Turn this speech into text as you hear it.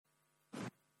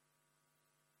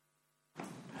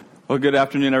Well, good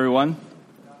afternoon, everyone.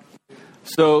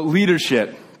 So,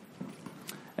 leadership.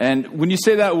 And when you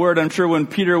say that word, I'm sure when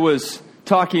Peter was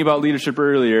talking about leadership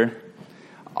earlier,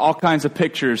 all kinds of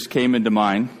pictures came into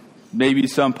mind. Maybe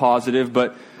some positive,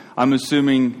 but I'm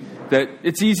assuming that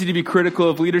it's easy to be critical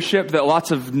of leadership, that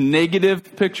lots of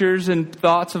negative pictures and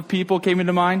thoughts of people came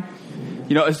into mind.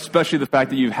 You know, especially the fact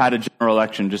that you've had a general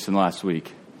election just in the last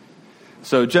week.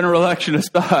 So, general election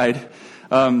aside,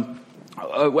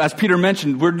 as Peter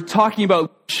mentioned, we're talking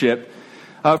about leadership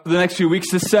for the next few weeks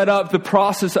to set up the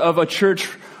process of a church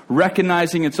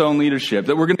recognizing its own leadership,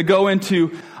 that we're going to go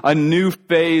into a new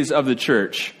phase of the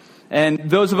church. And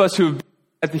those of us who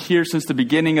have been here since the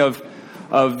beginning of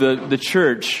the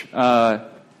church,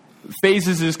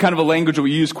 phases is kind of a language that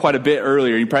we used quite a bit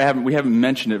earlier. We haven't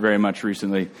mentioned it very much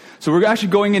recently. So we're actually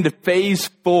going into phase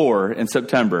 4 in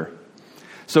September.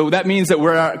 So that means that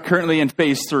we're currently in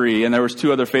phase 3, and there was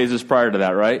 2 other phases prior to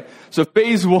that, right? So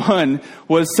phase 1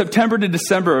 was September to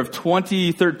December of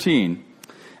 2013.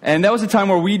 And that was a time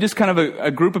where we just kind of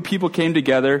a group of people came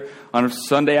together on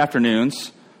Sunday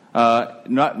afternoons,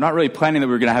 not really planning that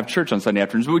we were going to have church on Sunday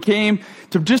afternoons, but we came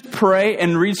to just pray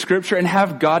and read Scripture and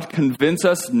have God convince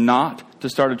us not to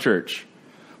start a church.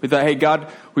 We thought, hey, God,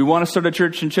 we want to start a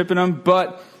church in Chippenham,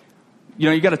 but you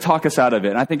know, you got to talk us out of it.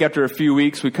 And I think after a few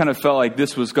weeks, we kind of felt like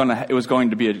it was going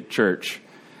to be a church.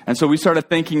 And so we started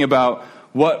thinking about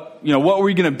what are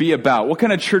we going to be about? What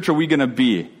kind of church are we going to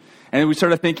be? And we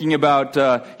started thinking about,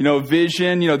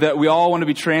 vision, that we all want to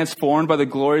be transformed by the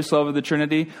glorious love of the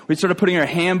Trinity. We started putting our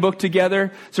handbook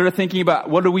together, started thinking about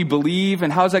what do we believe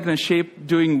and how is that going to shape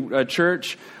doing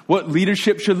church? What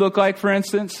leadership should look like, for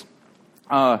instance.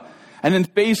 And then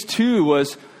phase 2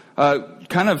 was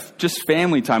kind of just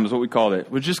family time is what we called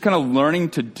it. We're just kind of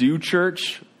learning to do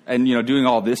church and, doing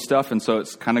all this stuff. And so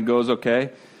it kind of goes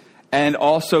okay. And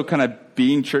also kind of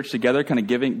being church together, kind of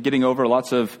getting over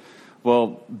lots of,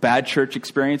 bad church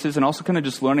experiences, and also kind of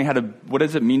just learning what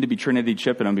does it mean to be Trinity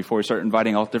Chippenham before we start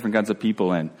inviting all different kinds of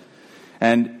people in.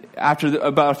 And after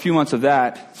about a few months of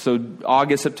that, so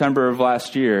August, September of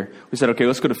last year, we said, okay,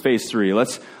 let's go to phase 3.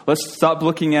 Let's stop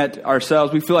looking at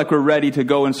ourselves. We feel like we're ready to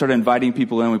go and start inviting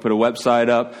people in. We put a website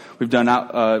up. We've done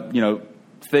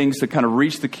things to kind of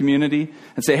reach the community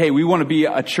and say, hey, we want to be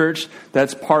a church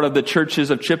that's part of the churches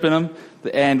of Chippenham,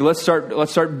 and let's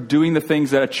start doing the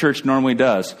things that a church normally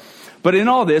does. But in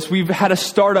all this, we've had a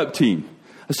startup team.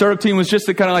 A startup team was just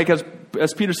to kind of like,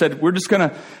 as Peter said, we're just kind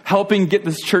of helping get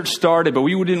this church started, but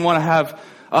we didn't want to have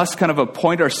us kind of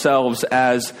appoint ourselves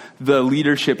as the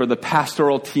leadership or the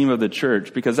pastoral team of the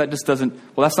church, because that just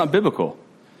that's not biblical.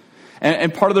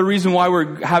 And part of the reason why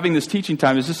we're having this teaching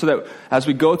time is just so that as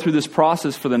we go through this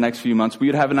process for the next few months, we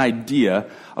would have an idea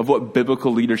of what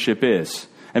biblical leadership is.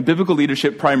 And biblical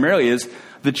leadership primarily is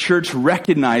the church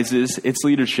recognizes its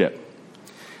leadership.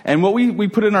 And what we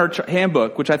put in our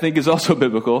handbook, which I think is also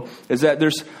biblical, is that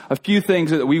there's a few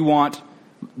things that we want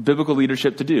biblical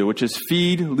leadership to do, which is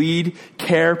feed, lead,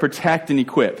 care, protect, and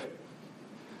equip.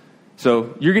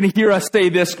 So you're going to hear us say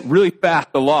this really fast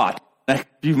a lot next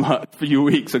few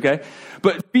weeks, okay?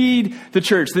 But feed the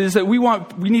church. This is that we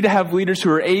need to have leaders who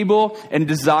are able and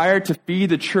desire to feed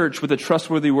the church with a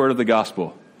trustworthy word of the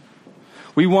gospel.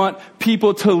 We want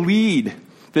people to lead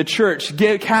the church,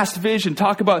 cast vision,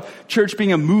 talk about church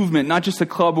being a movement, not just a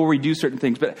club where we do certain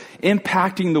things, but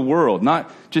impacting the world,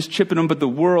 not just Chippenham, but the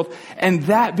world. And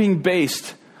that being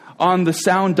based on the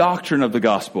sound doctrine of the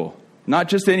gospel, not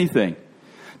just anything.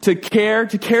 To care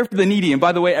for the needy. And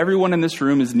by the way, everyone in this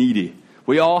room is needy.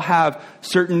 We all have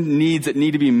certain needs that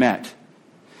need to be met.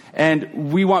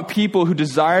 And we want people who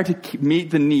desire to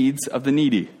meet the needs of the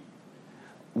needy,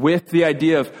 with the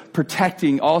idea of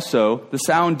protecting also the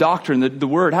sound doctrine, the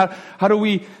word. How do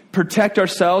we protect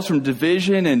ourselves from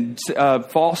division and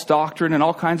false doctrine and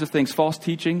all kinds of things, false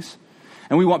teachings?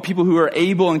 And we want people who are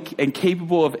able and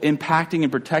capable of impacting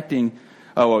and protecting,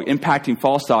 impacting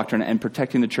false doctrine and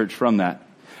protecting the church from that.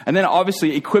 And then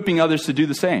obviously equipping others to do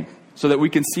the same, so that we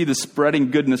can see the spreading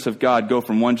goodness of God go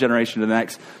from one generation to the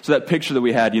next. So that picture that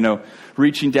we had,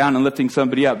 reaching down and lifting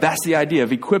somebody up, that's the idea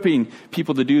of equipping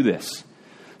people to do this.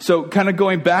 So kind of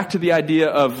going back to the idea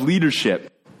of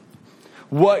leadership,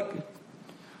 before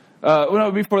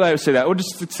I say that, we'll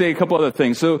just say a couple other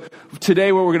things. So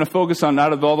today what we're going to focus on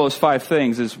out of all those 5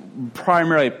 things is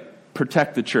primarily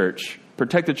protect the church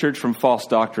from false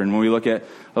doctrine when we look at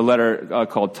a letter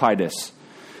called Titus.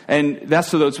 And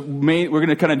we're going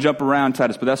to kind of jump around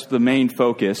Titus, but that's the main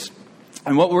focus.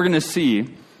 And what we're going to see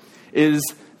is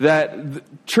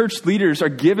that church leaders are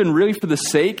given really for the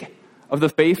sake of the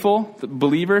faithful, the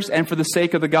believers, and for the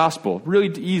sake of the gospel. Really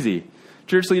easy.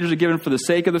 Church leaders are given for the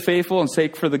sake of the faithful and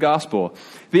sake for the gospel.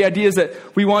 The idea is that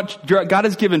God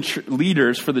has given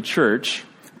leaders for the church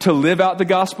to live out the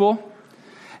gospel,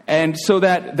 and so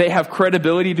that they have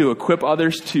credibility to equip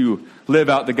others to live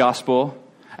out the gospel,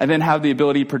 and then have the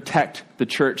ability to protect the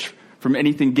church from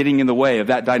anything getting in the way of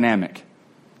that dynamic.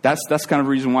 That's kind of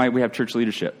the reason why we have church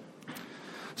leadership.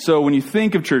 So when you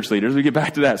think of church leaders, we get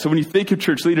back to that. So when you think of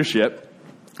church leadership,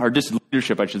 or just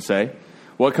leadership, I should say,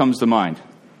 what comes to mind?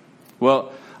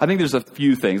 Well, I think there's a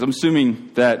few things. I'm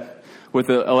assuming that with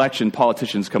the election,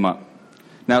 politicians come up.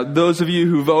 Now, those of you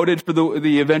who voted for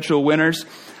the eventual winners,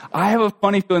 I have a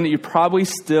funny feeling that you're probably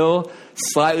still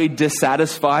slightly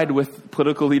dissatisfied with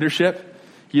political leadership.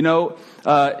 Why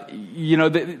are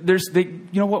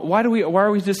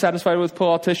we dissatisfied with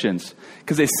politicians?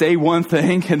 Because they say one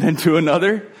thing and then do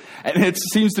another, and it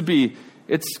seems to be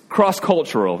it's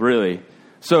cross-cultural, really.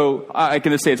 So I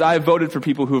can say I have voted for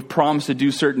people who have promised to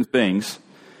do certain things,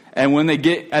 and when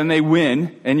they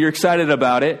win, and you're excited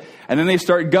about it, and then they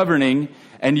start governing,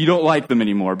 and you don't like them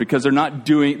anymore because they're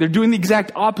doing the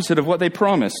exact opposite of what they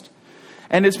promised.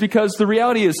 And it's because the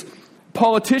reality is,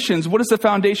 politicians, what is the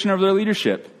foundation of their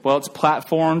leadership? Well, it's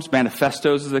platforms,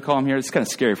 manifestos, as they call them here. It's kind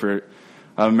of scary for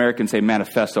Americans say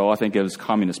manifesto. I think it was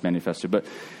Communist Manifesto. But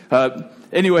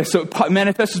anyway, so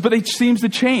manifestos, but it seems to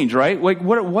change, right? Like,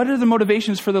 what are the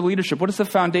motivations for the leadership? What is the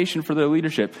foundation for their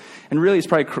leadership? And really, it's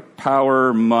probably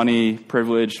power, money,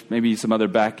 privilege, maybe some other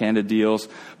backhanded deals.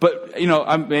 But,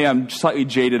 I'm slightly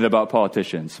jaded about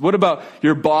politicians. What about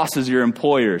your bosses, your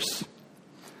employers?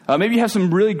 Maybe you have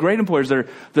some really great employers that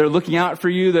are looking out for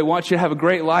you. They want you to have a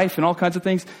great life and all kinds of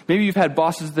things. Maybe you've had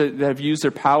bosses that have used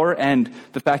their power and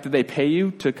the fact that they pay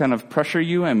you to kind of pressure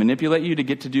you and manipulate you to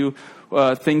get to do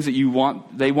things that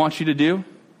they want you to do.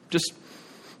 Just,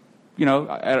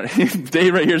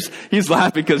 Dave right here, he's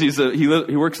laughing because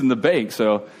he works in the bank.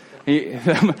 So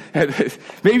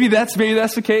maybe that's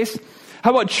the case.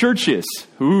 How about churches?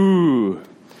 Ooh,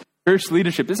 church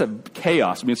leadership. This is a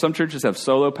chaos. I mean, some churches have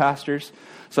solo pastors.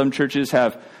 Some churches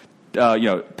have,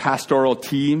 pastoral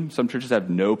team. Some churches have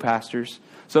no pastors.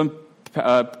 Some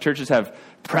churches have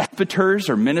presbyters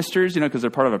or ministers, because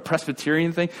they're part of a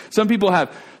Presbyterian thing. Some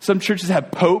churches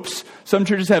have popes. Some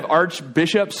churches have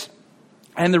archbishops.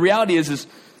 And the reality is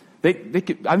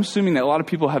I'm assuming that a lot of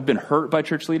people have been hurt by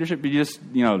church leadership. But you just,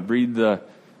 read the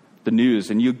news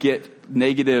and you get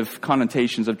negative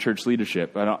connotations of church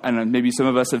leadership. And maybe some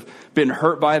of us have been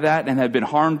hurt by that and have been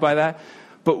harmed by that.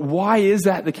 But why is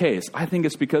that the case? I think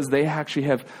it's because they actually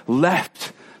have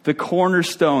left the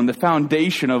cornerstone, the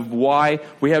foundation of why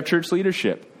we have church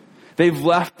leadership. They've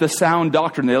left the sound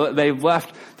doctrine. They've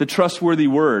left the trustworthy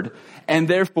word. And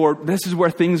therefore, this is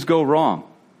where things go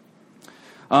wrong.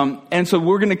 And so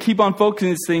we're going to keep on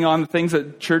focusing on the things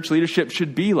that church leadership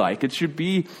should be like. It should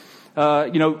be,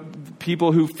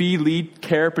 people who feed, lead,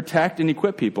 care, protect, and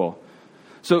equip people.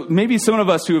 So maybe some of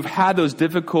us who have had those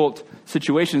difficult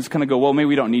situations kind of go, well, maybe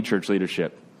we don't need church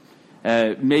leadership.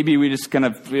 Maybe we just kind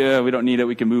of, we don't need it,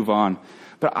 we can move on.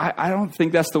 But I don't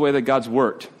think that's the way that God's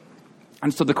worked.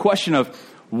 And so the question of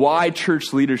why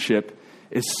church leadership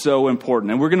is so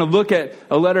important. And we're going to look at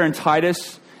a letter in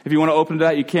Titus. If you want to open to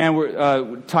that, you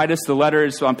can. Titus, the letter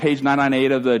is on page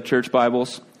 998 of the church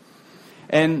Bibles.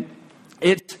 And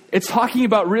it's talking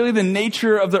about really the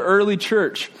nature of the early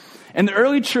church. And the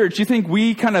early church, you think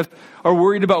we kind of are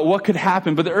worried about what could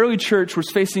happen, but the early church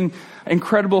was facing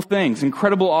incredible things,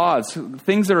 incredible odds,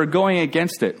 things that are going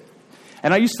against it.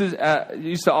 And I used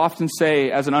to often say,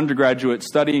 as an undergraduate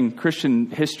studying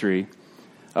Christian history,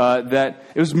 that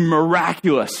it was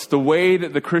miraculous the way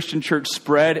that the Christian church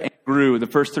spread and grew the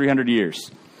first 300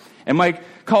 years. And my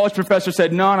college professor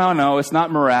said, no, it's not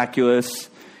miraculous.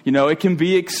 It can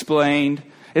be explained.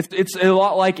 It's a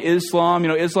lot like Islam.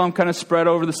 Islam kind of spread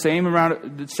over the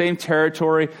same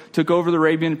territory, took over the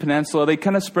Arabian Peninsula. They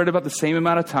kind of spread about the same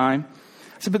amount of time.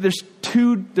 I said, but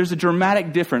there's a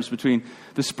dramatic difference between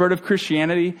the spread of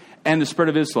Christianity and the spread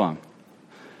of Islam.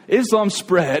 Islam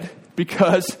spread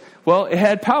because, it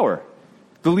had power.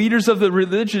 The leaders of the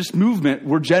religious movement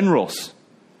were generals.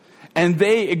 And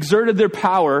they exerted their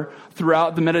power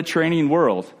throughout the Mediterranean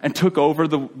world and took over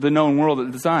the known world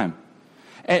at the time.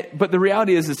 But the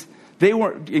reality is they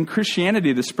weren't in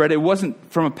Christianity. The spread, it wasn't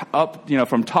from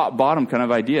from top bottom kind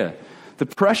of idea. The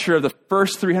pressure of the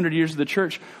first 300 years of the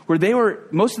church, where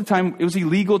most of the time it was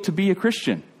illegal to be a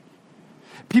Christian.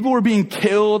 People were being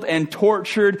killed and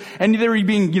tortured, and they were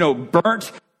being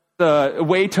burnt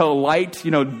away to light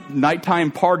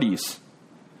nighttime parties.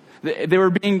 They were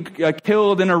being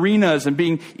killed in arenas and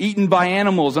being eaten by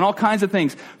animals and all kinds of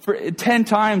things. For 10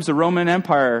 times, the Roman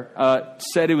Empire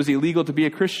said it was illegal to be a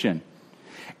Christian.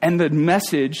 And the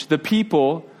message, the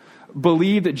people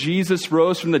believed that Jesus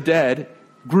rose from the dead,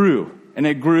 grew, and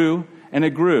it grew, and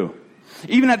it grew.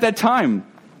 Even at that time,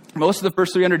 most of the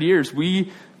first 300 years,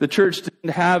 the church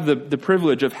didn't have the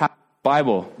privilege of having the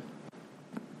Bible.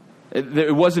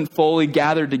 It wasn't fully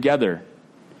gathered together.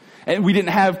 And we didn't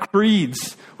have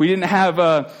creeds. We didn't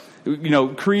have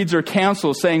creeds or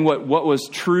councils saying what was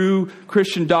true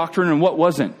Christian doctrine and what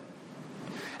wasn't.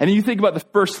 And you think about the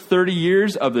first 30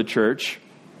 years of the church,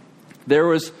 they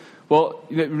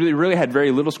really had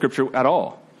very little scripture at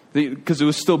all because it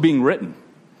was still being written.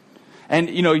 And,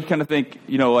 you kind of think,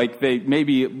 they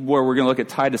maybe where we're going to look at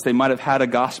Titus, they might have had a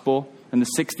gospel in the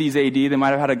 60s AD. They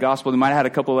might have had a gospel. They might have had a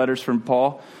couple letters from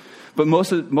Paul. But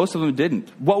most of them didn't.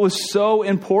 What was so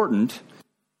important,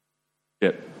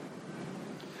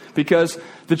 because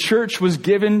the church was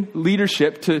given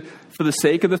leadership for the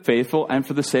sake of the faithful and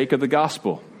for the sake of the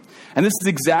gospel. And this is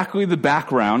exactly the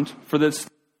background for the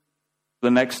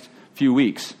next few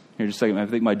weeks. Here, just a second. I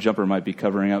think my jumper might be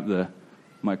covering up the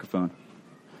microphone.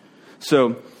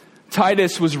 So,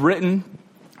 Titus was written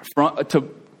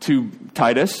to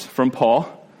Titus from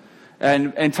Paul.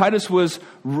 And Titus was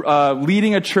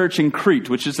leading a church in Crete,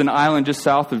 which is an island just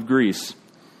south of Greece.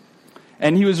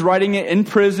 And he was writing it in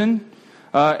prison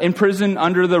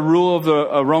under the rule of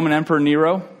the Roman Emperor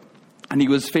Nero. And he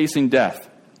was facing death.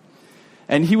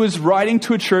 And he was writing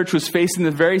to a church who was facing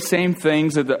the very same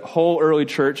things that the whole early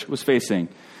church was facing.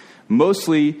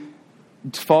 Mostly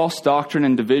false doctrine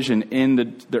and division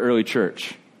in the early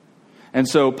church. And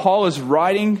so Paul is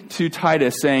writing to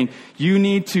Titus saying, you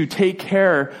need to take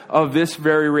care of this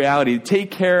very reality. Take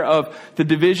care of the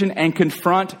division and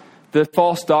confront the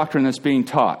false doctrine that's being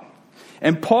taught.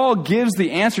 And Paul gives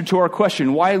the answer to our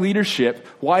question, why leadership?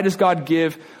 Why does God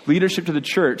give leadership to the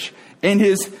church? In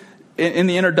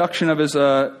the introduction of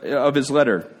his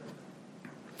letter.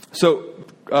 So,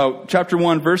 chapter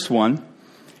 1, verse 1,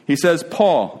 he says,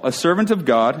 Paul, a servant of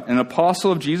God, an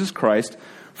apostle of Jesus Christ,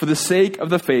 for the sake of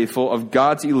the faithful, of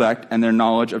God's elect and their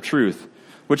knowledge of truth,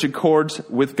 which accords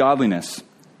with godliness,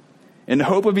 in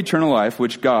hope of eternal life,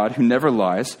 which God, who never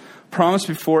lies, promised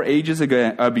before ages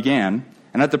began,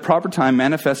 and at the proper time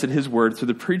manifested his word through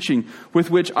the preaching with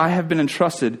which I have been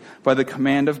entrusted by the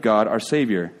command of God our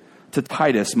Savior. To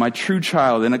Titus, my true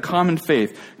child in a common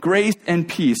faith, grace and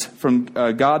peace from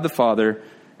God the Father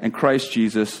and Christ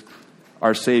Jesus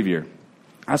our Savior.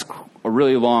 That's a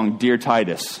really long, dear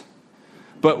Titus.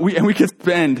 But we could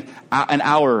spend an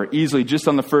hour easily just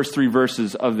on the first 3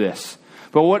 verses of this.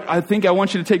 But what I think I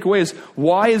want you to take away is,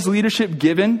 why is leadership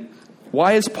given?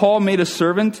 Why is Paul made a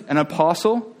servant, an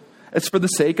apostle? It's for the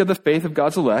sake of the faith of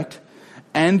God's elect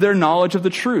and their knowledge of the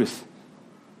truth.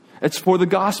 It's for the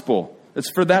gospel. It's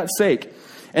for that sake.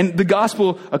 And the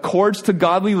gospel accords to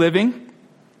godly living.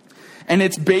 And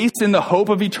it's based in the hope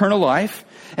of eternal life.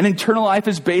 And eternal life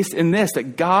is based in this,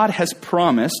 that God has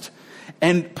promised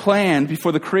and planned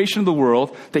before the creation of the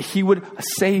world that he would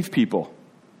save people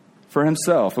for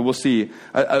himself. And we'll see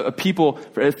a people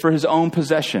for his own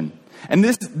possession. And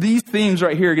these themes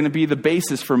right here are going to be the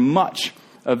basis for much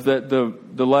of the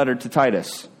letter to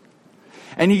Titus.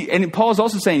 And Paul is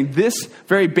also saying this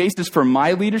very basis for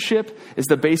my leadership is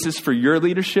the basis for your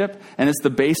leadership, and it's the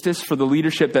basis for the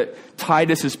leadership that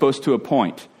Titus is supposed to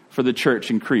appoint for the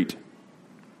church in Crete.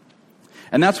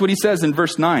 And that's what he says in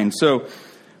verse 9. So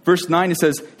verse 9, it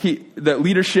says that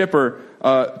leadership or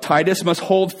Titus must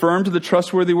hold firm to the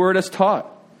trustworthy word as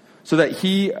taught, so that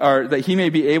he may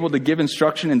be able to give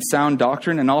instruction in sound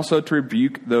doctrine and also to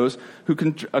rebuke those who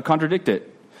contradict it.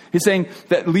 He's saying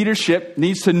that leadership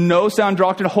needs to know sound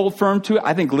doctrine, hold firm to it,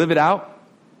 I think live it out,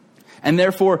 and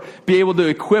therefore be able to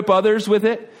equip others with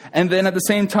it, and then at the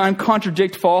same time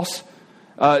contradict false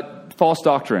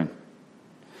doctrine.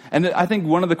 And I think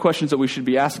one of the questions that we should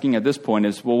be asking at this point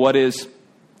is, well, what is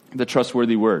the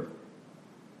trustworthy word?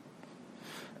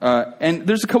 And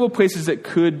there's a couple of places that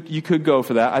you could go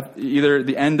for that, either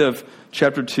the end of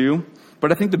chapter 2,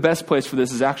 but I think the best place for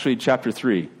this is actually chapter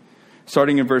 3,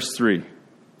 starting in verse 3.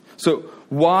 So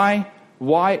what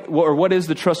is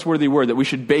the trustworthy word that we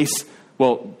should base,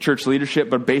 church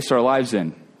leadership, but base our lives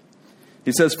in?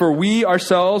 He says, for we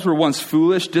ourselves were once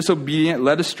foolish, disobedient,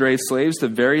 led astray, slaves to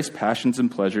various passions and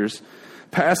pleasures,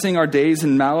 passing our days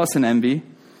in malice and envy,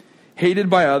 hated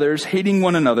by others, hating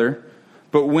one another.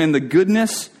 But when the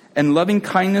goodness and loving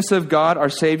kindness of God our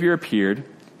Savior appeared,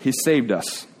 he saved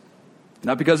us,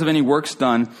 not because of any works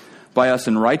done by us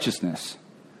in righteousness,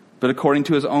 but according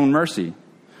to his own mercy,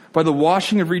 by the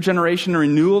washing of regeneration and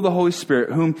renewal of the Holy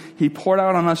Spirit, whom he poured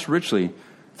out on us richly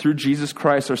through Jesus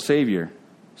Christ our Savior,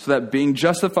 so that being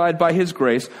justified by his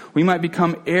grace, we might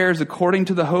become heirs according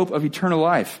to the hope of eternal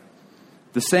life.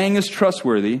 The saying is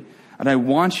trustworthy, and I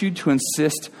want you to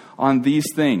insist on these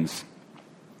things.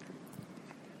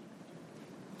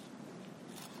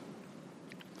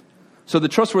 So the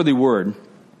trustworthy word,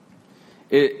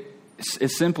 it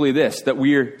is simply this, that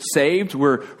we're saved,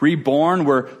 we're reborn,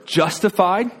 we're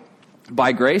justified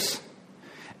by grace,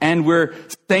 and we're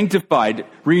sanctified,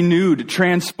 renewed,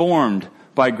 transformed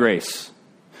by grace.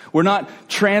 We're not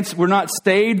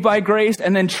saved by grace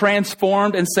and then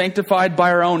transformed and sanctified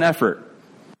by our own effort.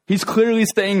 He's clearly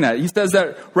saying that. He says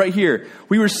that right here.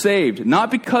 We were saved,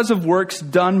 not because of works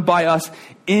done by us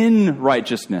in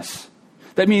righteousness.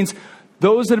 That means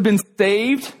those that have been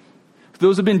saved,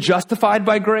 those that have been justified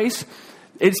by grace,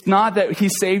 it's not that he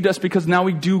saved us because now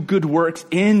we do good works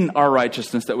in our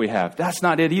righteousness that we have. That's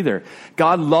not it either.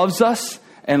 God loves us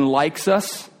and likes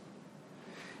us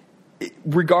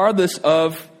regardless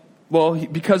of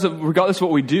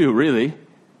what we do, really.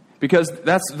 Because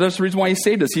that's the reason why he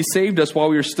saved us. He saved us while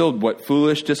we were still,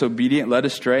 foolish, disobedient, led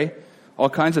astray, all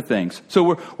kinds of things.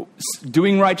 So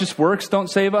doing righteous works don't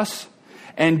save us,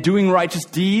 and doing righteous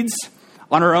deeds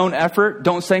on our own effort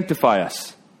don't sanctify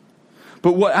us.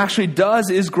 But what actually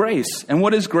does is grace. And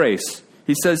what is grace?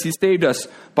 He says he saved us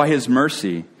by his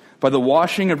mercy, by the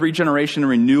washing of regeneration and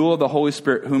renewal of the Holy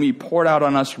Spirit, whom he poured out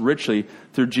on us richly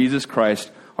through Jesus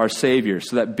Christ, our Savior,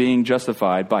 so that being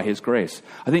justified by his grace.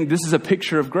 I think this is a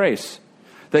picture of grace.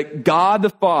 That God the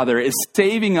Father is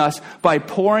saving us by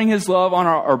pouring his love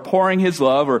or pouring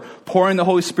the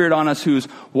Holy Spirit on us, who's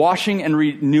washing and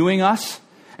renewing us.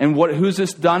 And who's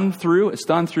this done through? It's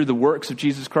done through the works of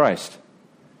Jesus Christ.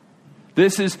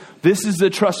 This is the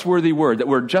trustworthy word, that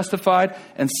we're justified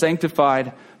and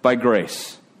sanctified by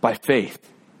grace, by faith,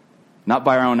 not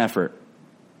by our own effort.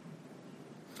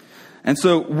 And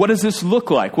so what does this look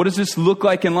like? What does this look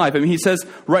like in life? I mean, he says,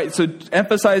 right, so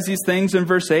emphasize these things in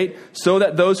verse 8, so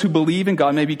that those who believe in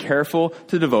God may be careful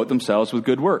to devote themselves with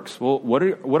good works. Well, what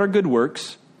are good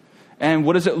works? And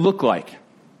what does it look like?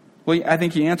 Well, I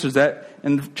think he answers that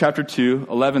in chapter 2,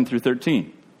 11 through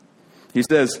 13. He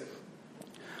says,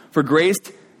 "For grace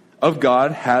of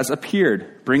God has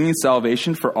appeared, bringing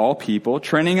salvation for all people,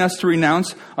 training us to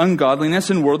renounce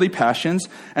ungodliness and worldly passions,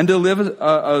 and to live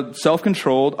a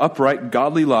self-controlled, upright,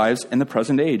 godly lives in the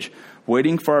present age,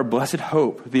 waiting for our blessed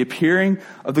hope, the appearing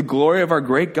of the glory of our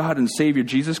great God and Savior,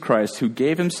 Jesus Christ, who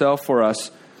gave himself for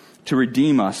us to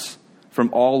redeem us from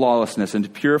all lawlessness and to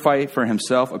purify for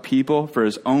himself a people for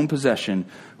his own possession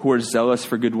who are zealous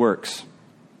for good works."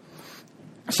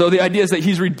 So the idea is that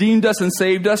he's redeemed us and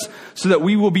saved us so that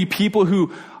we will be people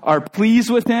who are pleased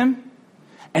with him.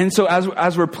 And so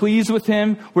as we're pleased with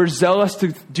him, we're zealous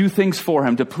to do things for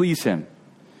him, to please him.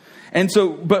 And so,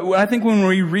 but I think when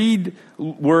we read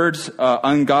words,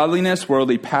 ungodliness,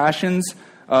 worldly passions,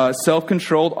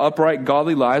 self-controlled, upright,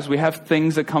 godly lives, we have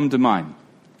things that come to mind.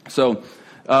 So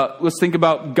let's think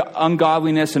about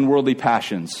ungodliness and worldly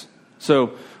passions.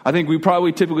 So I think we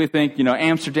probably typically think,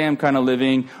 Amsterdam kind of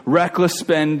living, reckless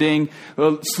spending,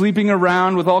 sleeping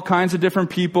around with all kinds of different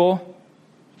people,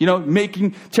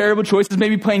 making terrible choices,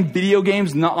 maybe playing video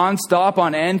games nonstop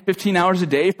on end, 15 hours a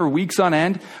day for weeks on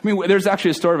end. I mean, there's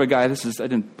actually a story of a guy, I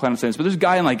didn't plan on saying this, but there's a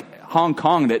guy in Hong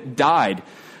Kong that died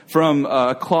from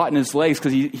a clot in his legs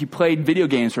because he played video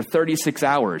games for 36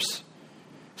 hours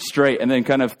straight and then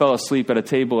kind of fell asleep at a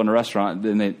table in a restaurant,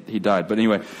 and then he died. But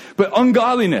anyway, but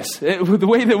ungodliness, the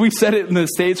way that we said it in the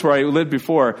States where I lived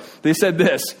before, they said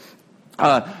this,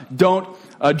 don't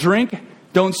drink,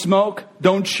 don't smoke,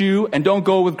 don't chew, and don't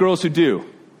go with girls who do.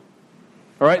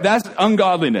 All right, that's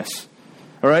ungodliness.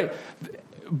 All right,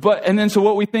 so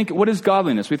what is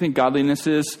godliness? We think godliness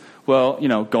is,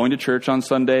 going to church on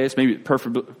Sundays, maybe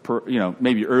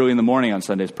maybe early in the morning on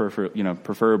Sundays,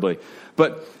 preferably,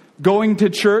 but going to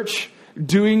church,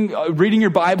 reading your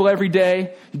Bible every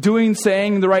day,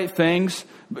 saying the right things,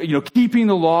 keeping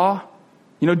the law,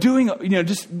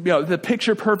 the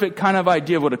picture perfect kind of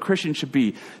idea of what a Christian should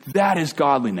be. That is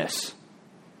godliness.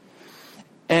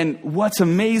 And what's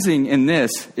amazing in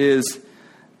this is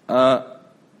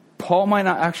Paul might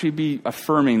not actually be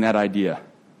affirming that idea.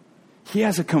 He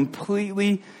has a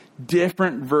completely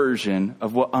different version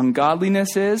of what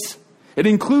ungodliness is. It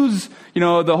includes,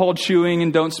 the whole chewing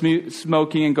and don't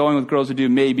smoking and going with girls who do,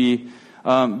 maybe,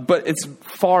 but it's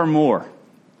far more.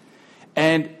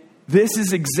 And this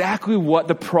is exactly what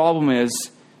the problem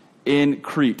is in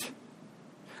Crete.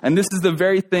 And this is the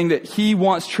very thing that he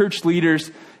wants church leaders,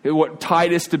 what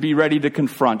Titus, to be ready to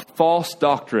confront, false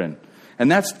doctrine. And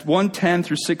that's 1:10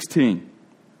 through 16.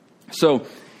 So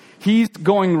he's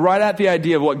going right at the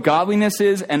idea of what godliness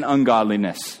is and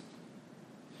ungodliness.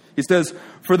 He says,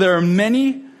 "For there are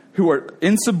many who are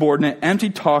insubordinate, empty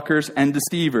talkers, and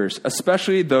deceivers,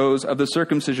 especially those of the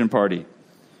circumcision party.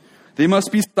 They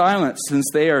must be silenced, since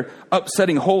they are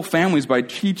upsetting whole families by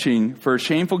teaching for a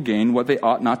shameful gain what they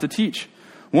ought not to teach.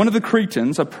 One of the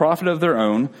Cretans, a prophet of their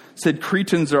own, said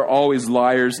Cretans are always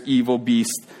liars, evil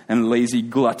beasts, and lazy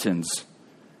gluttons.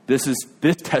 This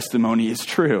testimony is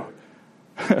true.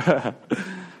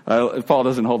 Paul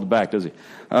doesn't hold it back, does he?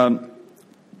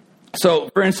 So,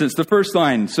 for instance, the first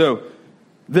line. So,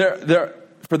 there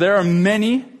are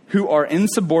many who are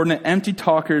insubordinate, empty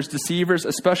talkers, deceivers,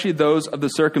 especially those of the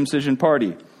circumcision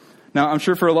party. Now, I'm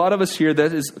sure for a lot of us here,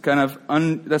 that is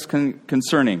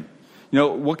concerning. You know,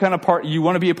 what kind of part, you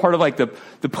want to be a part of like the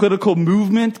political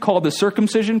movement called the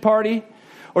circumcision party?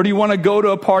 Or do you want to go to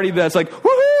a party that's like,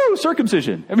 woohoo,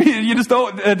 circumcision? I mean, you just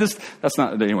don't, that's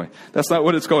not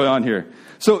what it's going on here.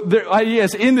 So the idea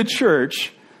is in the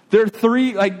church, there are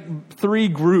three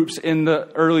groups in the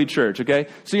early church, okay?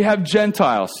 So you have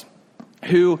Gentiles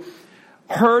who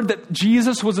heard that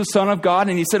Jesus was the Son of God,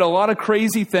 and he said a lot of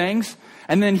crazy things,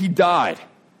 and then he died.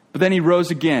 But then he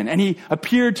rose again, and he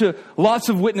appeared to lots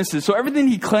of witnesses. So everything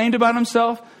he claimed about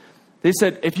himself, they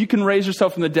said, if you can raise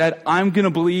yourself from the dead, I'm going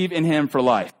to believe in him for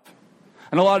life.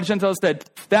 And a lot of Gentiles said,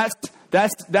 that's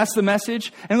the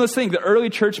message. And let's think, the early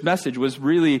church message was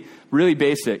really, really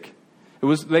basic.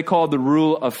 They called the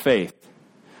rule of faith,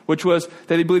 which was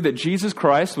that they believed that Jesus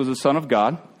Christ was the Son of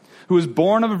God, who was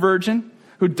born of a virgin,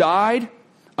 who died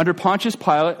under Pontius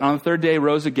Pilate, and on the third day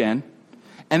rose again.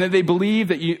 And that they believe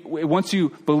that once you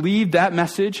believe that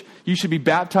message, you should be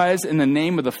baptized in the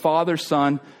name of the Father,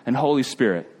 Son, and Holy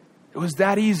Spirit. It was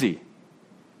that easy.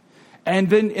 And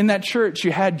then in that church,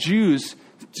 you had Jews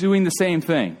doing the same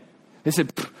thing. They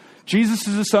said, Jesus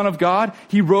is the Son of God.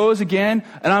 He rose again,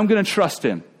 and I'm going to trust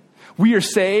him. We are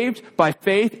saved by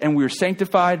faith, and we are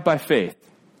sanctified by faith.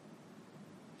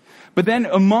 But then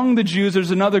among the Jews,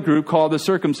 there's another group called the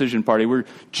circumcision party. We're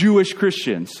Jewish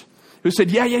Christians who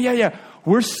said, yeah.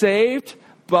 We're saved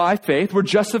by faith. We're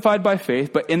justified by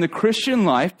faith. But in the Christian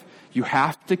life, you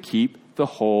have to keep the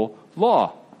whole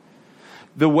law.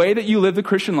 The way that you live the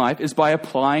Christian life is by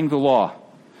applying the law.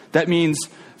 That means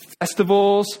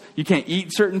festivals. You can't eat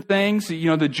certain things. You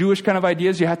know, the Jewish kind of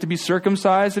ideas. You have to be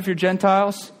circumcised if you're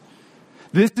Gentiles.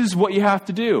 This is what you have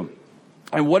to do.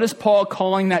 And what is Paul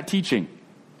calling that teaching?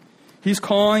 He's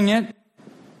calling it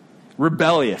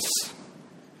rebellious.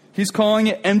 He's calling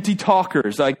it empty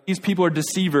talkers. Like, these people are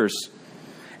deceivers.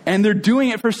 And they're doing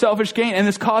it for selfish gain. And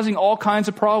it's causing all kinds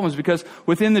of problems because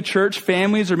within the church,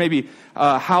 families or maybe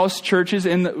house churches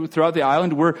throughout the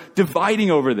island, we're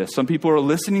dividing over this. Some people are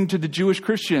listening to the Jewish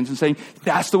Christians and saying,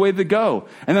 that's the way to go.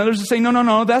 And others are saying,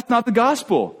 no, that's not the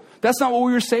gospel. That's not what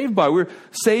we were saved by. We're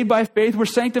saved by faith. We're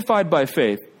sanctified by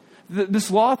faith.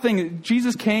 This law thing,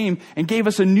 Jesus came and gave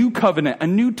us a new covenant, a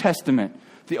new testament.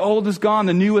 The old is gone,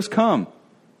 the new has come.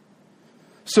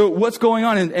 So what's going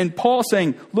on? And Paul's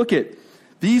saying, look at,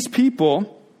 these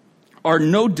people are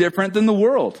no different than the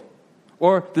world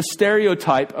or the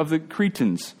stereotype of the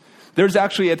Cretans. There's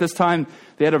actually, at this time,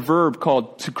 they had a verb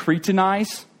called to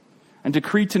Cretanize. And to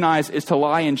Cretanize is to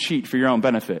lie and cheat for your own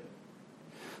benefit.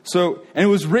 So, and it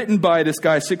was written by this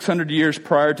guy 600 years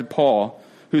prior to Paul,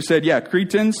 who said, yeah,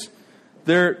 Cretans,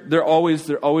 they're always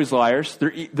liars.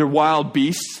 They're wild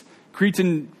beasts.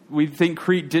 We think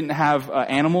Crete didn't have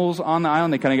animals on the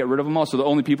island. They kind of get rid of them all. So the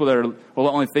only people the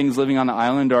only things living on the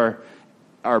island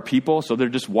are people. So they're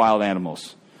just wild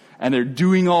animals. And they're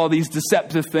doing all these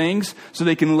deceptive things so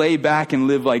they can lay back and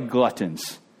live like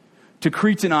gluttons. To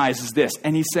Cretanize is this.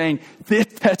 And he's saying this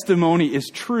testimony is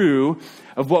true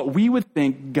of what we would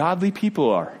think godly people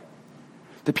are.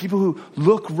 The people who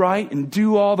look right and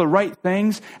do all the right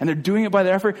things, and they're doing it by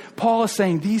their effort. Paul is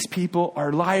saying these people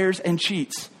are liars and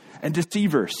cheats and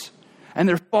deceivers, and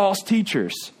they're false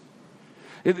teachers.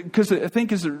 Because I think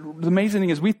the amazing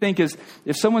thing is we think is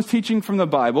if someone's teaching from the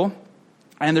Bible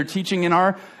and they're teaching in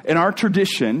our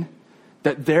tradition,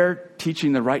 that they're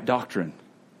teaching the right doctrine.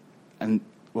 And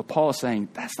what Paul is saying,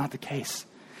 that's not the case.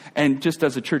 And just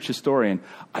as a church historian,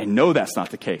 I know that's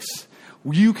not the case.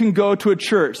 You can go to a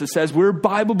church that says we're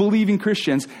Bible-believing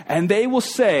Christians, and they will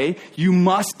say you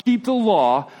must keep the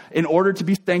law in order to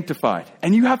be sanctified.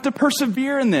 And you have to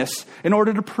persevere in this in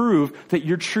order to prove that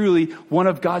you're truly one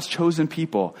of God's chosen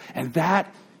people. And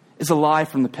that is a lie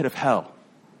from the pit of hell.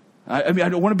 I mean, I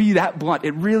don't want to be that blunt.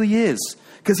 It really is.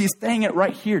 Because he's saying it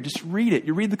right here. Just read it.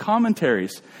 You read the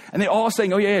commentaries. And they're all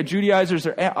saying, oh yeah, Judaizers,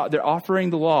 they're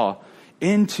offering the law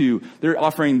they're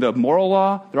offering the moral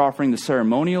law, they're offering the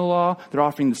ceremonial law, they're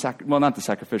offering not the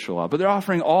sacrificial law, but they're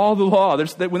offering all the law.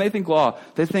 When they think law,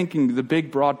 they're thinking the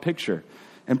big, broad picture.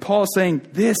 And Paul is saying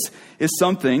this is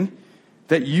something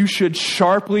that you should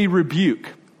sharply rebuke.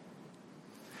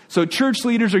 So church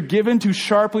leaders are given to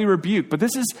sharply rebuke, but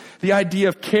this is the idea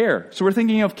of care. So we're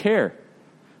thinking of care.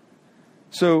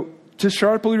 So to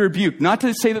sharply rebuke, not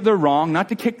to say that they're wrong, not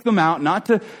to kick them out, not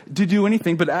to do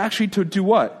anything, but actually to do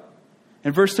what?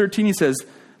 In verse 13 he says,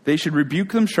 they should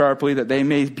rebuke them sharply that they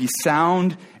may be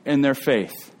sound in their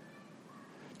faith.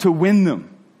 To win them.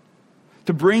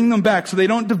 To bring them back so they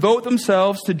don't devote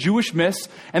themselves to Jewish myths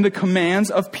and the commands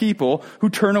of people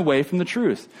who turn away from the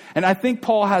truth. And I think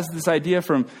Paul has this idea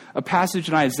from a passage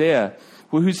in Isaiah,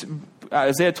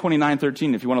 Isaiah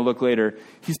 29:13, if you want to look later.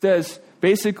 He says,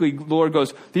 basically, the Lord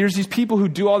goes, there's these people who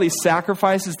do all these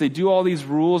sacrifices, they do all these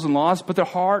rules and laws, but their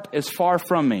heart is far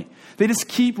from me. They just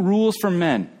keep rules from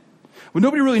men. Well,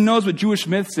 nobody really knows what Jewish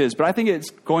myths is, but I think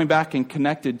it's going back and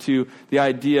connected to the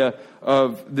idea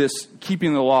of this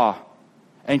keeping the law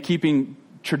and keeping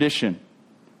tradition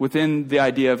within the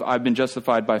idea of I've been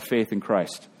justified by faith in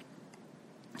Christ.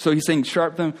 So he's saying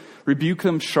rebuke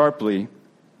them sharply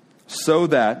so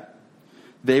that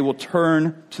they will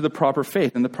turn to the proper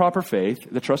faith. And the proper faith,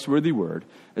 the trustworthy word,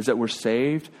 is that we're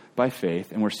saved by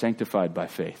faith and we're sanctified by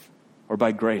faith or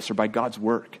by grace or by God's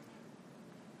work.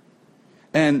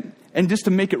 And just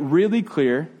to make it really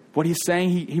clear, what he's saying,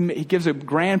 he gives a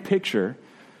grand picture,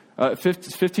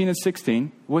 15 and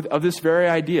 16, of this very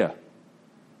idea.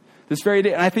 This very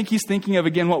idea. And I think he's thinking of,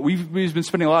 again, what we've been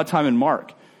spending a lot of time in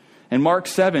Mark. In Mark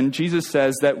 7, Jesus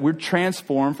says that we're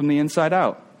transformed from the inside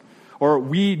out. Or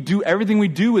everything we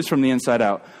do is from the inside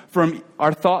out. From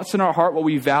our thoughts in our heart, what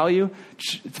we value,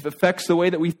 affects the way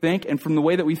that we think, and from the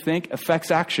way that we think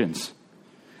affects actions.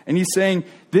 And he's saying,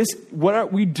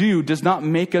 what we do does not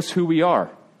make us who we are.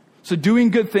 So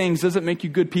doing good things doesn't make you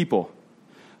good people.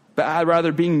 But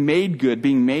rather being made good,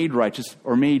 being made righteous,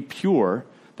 or made pure,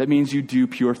 that means you do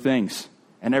pure things.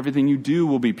 And everything you do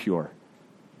will be pure.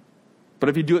 But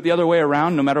if you do it the other way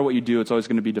around, no matter what you do, it's always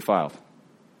going to be defiled.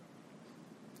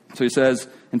 So he says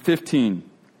in 15,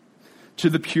 to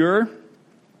the pure,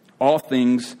 all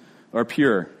things are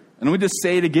pure. And let me just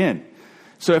say it again.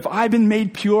 So if I've been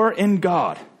made pure in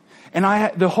God, and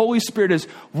the Holy Spirit is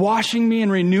washing me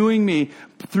and renewing me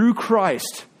through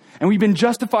Christ, and we've been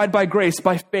justified by grace,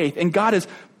 by faith, and God has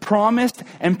promised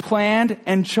and planned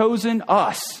and chosen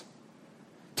us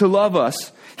to love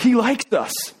us, He likes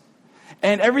us.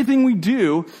 And everything we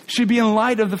do should be in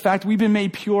light of the fact we've been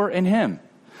made pure in Him.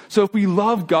 So if we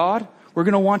love God, we're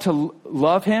going to want to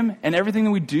love Him, and everything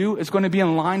that we do is going to be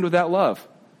in line with that love.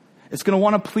 It's going to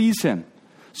want to please Him.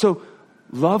 So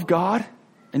love God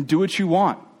and do what you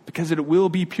want, because it will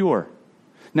be pure.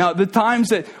 Now, the times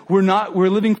that we're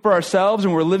living for ourselves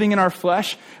and we're living in our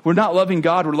flesh, we're not loving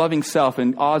God, we're loving self,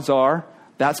 and odds are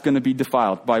that's going to be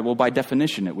defiled. By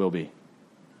definition, it will be.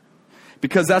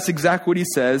 Because that's exactly what he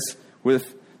says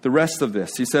with the rest of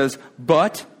this. He says,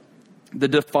 but the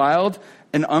defiled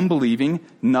and unbelieving,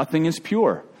 nothing is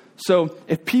pure. So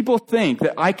if people think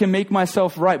that I can make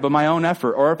myself right by my own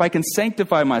effort, or if I can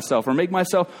sanctify myself or make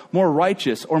myself more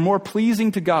righteous or more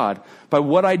pleasing to God by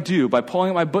what I do, by pulling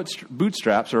at my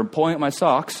bootstraps or pulling at my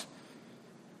socks,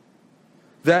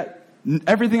 that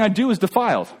everything I do is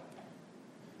defiled.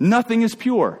 Nothing is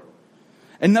pure.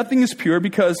 And nothing is pure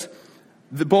because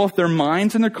both their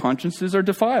minds and their consciences are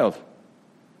defiled.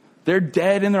 They're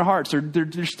dead in their hearts.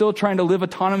 They're still trying to live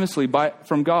autonomously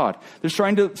from God. They're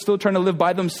still trying to live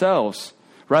by themselves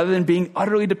rather than being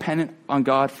utterly dependent on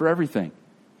God for everything.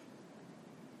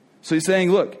 So he's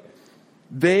saying, look,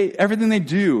 everything they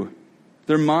do,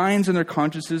 their minds and their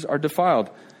consciences are defiled.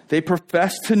 They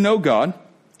profess to know God.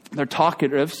 They're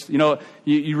talkatives. You know,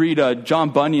 you read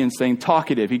John Bunyan saying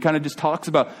talkative. He kind of just talks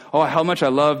about, how much I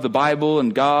love the Bible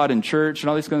and God and church and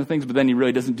all these kinds of things, but then he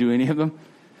really doesn't do any of them.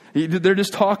 They're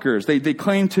just talkers. They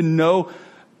claim to know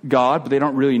God, but they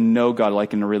don't really know God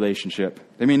like in a relationship.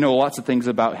 They may know lots of things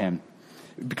about Him.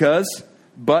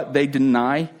 But they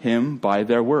deny Him by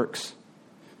their works.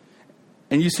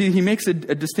 And you see, he makes a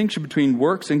distinction between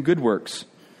works and good works.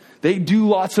 They do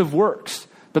lots of works,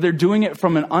 but they're doing it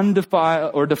from an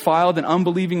undefiled or defiled and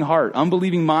unbelieving heart,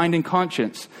 unbelieving mind and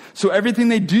conscience. So everything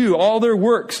they do, all their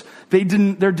works, they're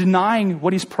denying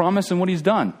what He's promised and what He's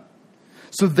done.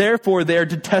 So therefore, they are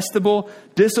detestable,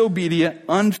 disobedient,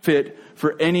 unfit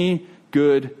for any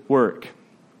good work.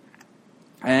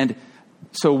 And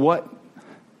so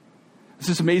this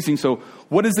is amazing. So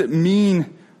what does it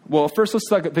mean? Well, first let's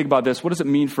think about this. What does it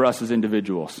mean for us as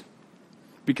individuals?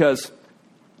 Because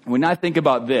when I think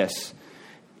about this,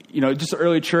 just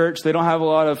early church, they don't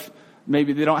have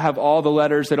maybe they don't have all the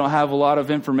letters, they don't have a lot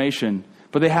of information,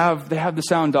 but they have the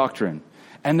sound doctrine.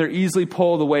 And they're easily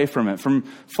pulled away from it, from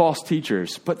false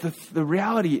teachers. But the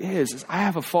reality is I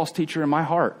have a false teacher in my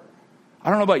heart. I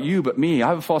don't know about you, but me, I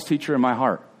have a false teacher in my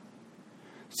heart.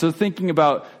 So thinking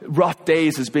about rough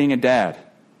days as being a dad.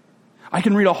 I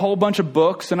can read a whole bunch of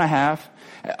books, and I have.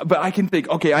 But I can think,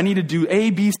 okay, I need to do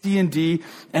A, B, C, and D.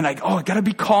 And I got to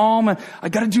be calm. And I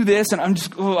got to do this. And I'm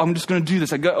just going to do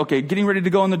this. Getting ready to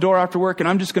go in the door after work. And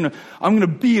I'm going to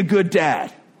be a good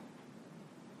dad.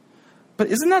 But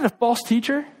isn't that a false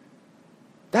teacher?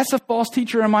 That's a false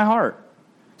teacher in my heart.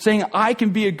 Saying I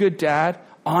can be a good dad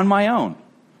on my own.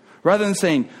 Rather than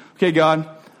saying, okay, God,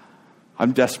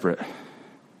 I'm desperate.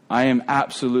 I am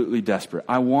absolutely desperate.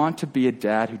 I want to be a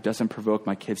dad who doesn't provoke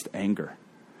my kids to anger.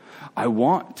 I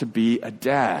want to be a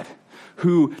dad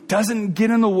who doesn't get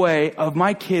in the way of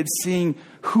my kids seeing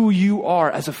who you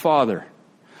are as a father.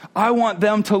 I want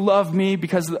them to love me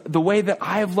because the way that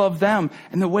I have loved them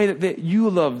and the way that you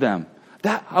love them.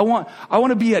 That I want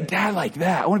to be a dad like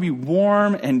that. I want to be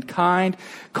warm and kind,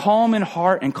 calm in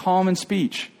heart and calm in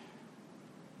speech.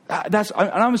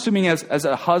 I'm assuming as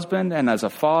a husband and as a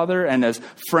father and as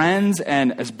friends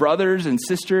and as brothers and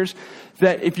sisters,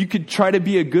 that if you could try to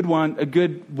be a good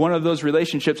one of those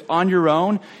relationships on your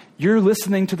own, you're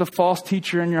listening to the false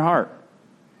teacher in your heart.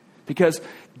 Because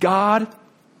God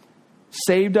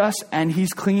saved us and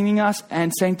He's cleaning us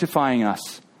and sanctifying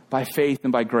us by faith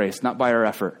and by grace, not by our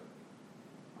effort.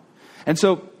 And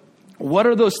so, what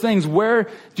are those things? Where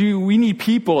do we need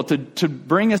people to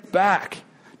bring us back?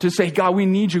 To say, God, we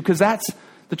need you. Because that's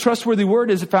the trustworthy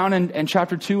word is found in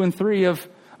chapter 2 and 3 of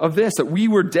this. That we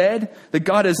were dead, that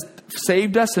God has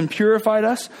saved us and purified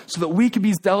us so that we could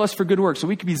be zealous for good works. So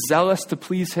we could be zealous to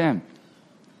please Him.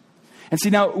 And see,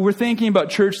 now we're thinking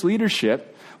about church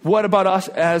leadership. What about us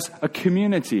as a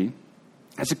community?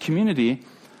 As a community,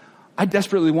 I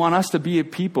desperately want us to be a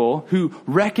people who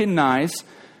recognize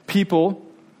people,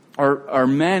 our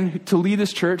men to lead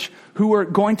this church, who are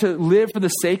going to live for the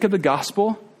sake of the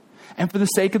gospel and for the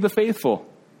sake of the faithful.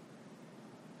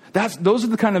 Those are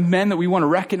the kind of men that we want to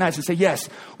recognize and say, yes,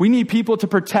 we need people to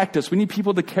protect us. We need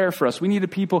people to care for us. We need the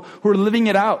people who are living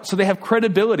it out so they have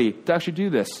credibility to actually do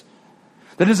this.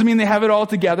 That doesn't mean they have it all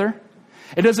together.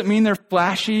 It doesn't mean they're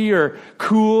flashy or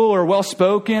cool or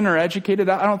well-spoken or educated.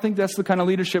 I don't think that's the kind of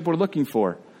leadership we're looking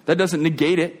for. That doesn't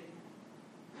negate it.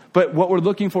 But what we're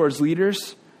looking for is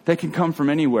leaders that can come from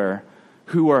anywhere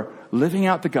who are living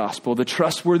out the gospel, the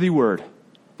trustworthy word,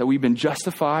 that we've been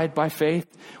justified by faith,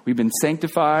 we've been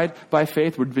sanctified by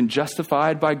faith, we've been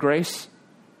justified by grace,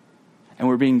 and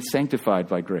we're being sanctified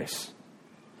by grace.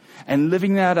 And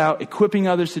living that out, equipping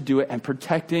others to do it, and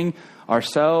protecting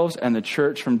ourselves and the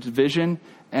church from division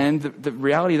and the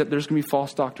reality that there's going to be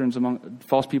false doctrines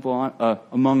false people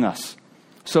among us.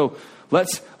 So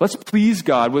let's please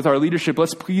God with our leadership.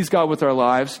 Let's please God with our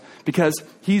lives because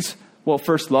He's,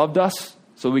 first loved us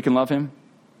so we can love Him.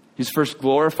 He's first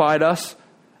glorified us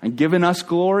and given us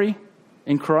glory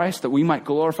in Christ that we might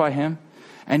glorify Him.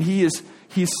 And He's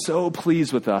so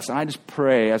pleased with us. And I just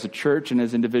pray as a church and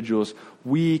as individuals,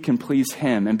 we can please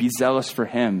Him and be zealous for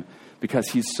Him because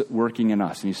He's working in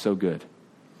us and He's so good.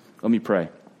 Let me pray.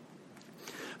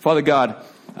 Father God,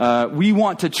 we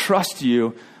want to trust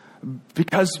You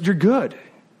because You're good.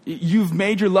 You've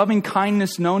made Your loving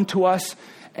kindness known to us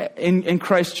in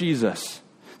Christ Jesus.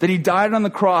 That He died on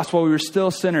the cross while we were still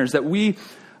sinners. That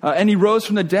and He rose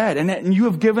from the dead. And You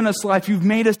have given us life. You've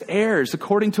made us heirs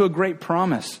according to a great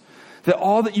promise. That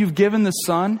all that You've given the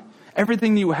Son,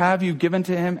 everything that You have, You've given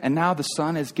to Him. And now the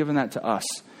Son has given that to us.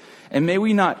 And may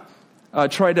we not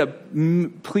try to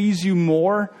please You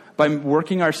more by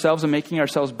working ourselves and making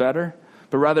ourselves better.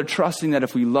 But rather trusting that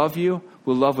if we love You,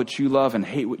 we'll love what You love and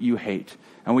hate what You hate.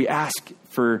 And we ask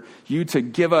for You to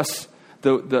give us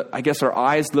our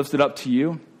eyes lifted up to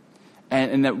You.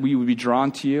 And that we would be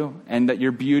drawn to You, and that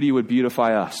Your beauty would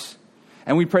beautify us.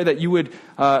 And we pray that You would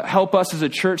help us as a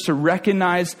church to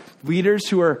recognize leaders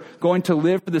who are going to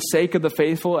live for the sake of the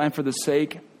faithful and for the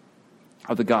sake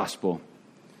of the gospel.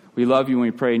 We love You and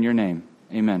we pray in Your name.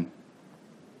 Amen.